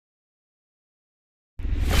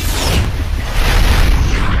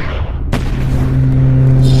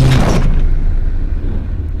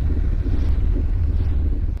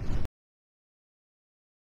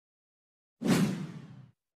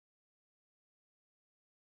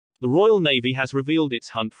The Royal Navy has revealed its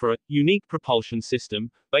hunt for a unique propulsion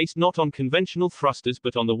system, based not on conventional thrusters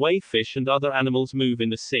but on the way fish and other animals move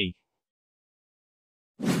in the sea.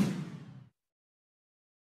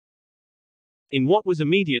 In what was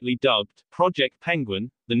immediately dubbed Project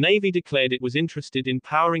Penguin, the Navy declared it was interested in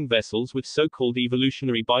powering vessels with so-called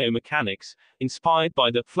evolutionary biomechanics, inspired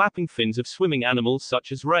by the flapping fins of swimming animals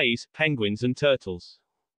such as rays, penguins and turtles.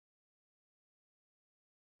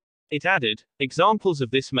 It added, examples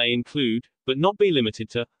of this may include, but not be limited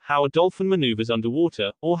to, how a dolphin maneuvers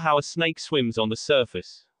underwater, or how a snake swims on the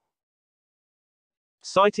surface.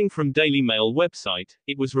 Citing from Daily Mail website,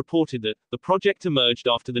 it was reported that the project emerged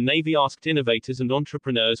after the Navy asked innovators and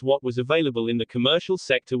entrepreneurs what was available in the commercial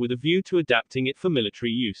sector with a view to adapting it for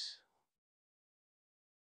military use.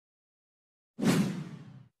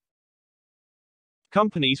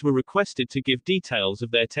 Companies were requested to give details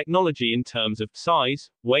of their technology in terms of size,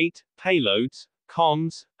 weight, payloads,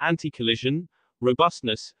 comms, anti-collision,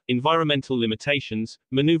 robustness, environmental limitations,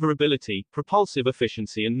 maneuverability, propulsive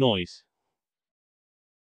efficiency and noise.